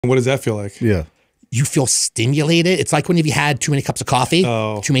What does that feel like? Yeah. You feel stimulated. It's like when you had too many cups of coffee,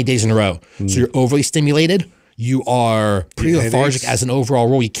 too many days in a row. So you're overly stimulated. You are pretty lethargic as an overall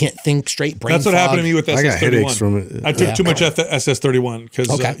rule. You can't think straight. Brain That's what fog. happened to me with SS-31. I got headaches from it. I took too much SS-31 because,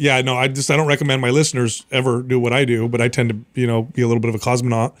 I don't recommend my listeners ever do what I do, but I tend to, be a little bit of a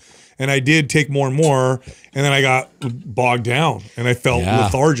cosmonaut. And I did take more and more, and then I got bogged down, and I felt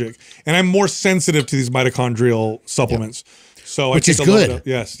lethargic. And I'm more sensitive to these mitochondrial supplements. So which is good.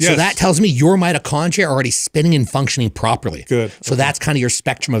 Yes. So that tells me your mitochondria are already spinning and functioning properly. Good. So that's kind of your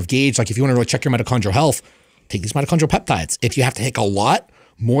spectrum of gauge. Like if you want to really check your mitochondrial health, take these mitochondrial peptides. If you have to take a lot,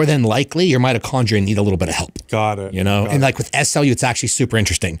 more than likely your mitochondria need a little bit of help. Got it. And like with SLU, it's actually super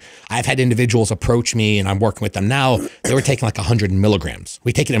interesting. I've had individuals approach me and I'm working with them now. They were taking like 100 milligrams.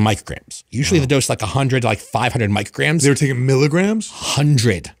 We take it in micrograms. Usually the dose is like 100 to like 500 micrograms. They were taking milligrams?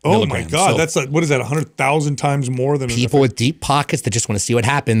 100 Oh milligrams. my God. So that's like, what is that? 100,000 times more than people with deep pockets that just want to see what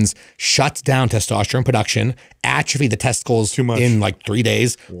happens, shuts down testosterone production, atrophy the testicles in like 3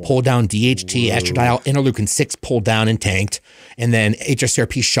 days, pull down DHT, estradiol, interleukin-6 pulled down and tanked, and then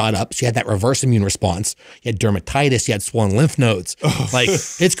hsCRP shot up. So you had that reverse immune response. You had dermatitis, you had swollen lymph nodes. Like,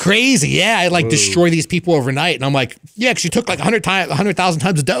 it's crazy. Yeah, I like destroy these people overnight. And I'm like, yeah, because you took like 100,000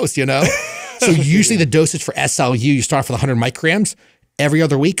 times a dose, So usually the dosage for SLU, you start off with 100 micrograms. Every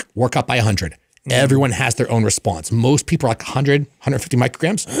other week, work up by 100. Everyone has their own response. Most people are like 100, 150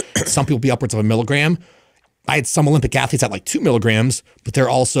 micrograms. Some people be upwards of 1 milligram. I had some Olympic athletes at like 2 milligrams, but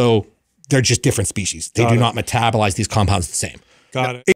they're just different species. They do not metabolize these compounds the same. Got it.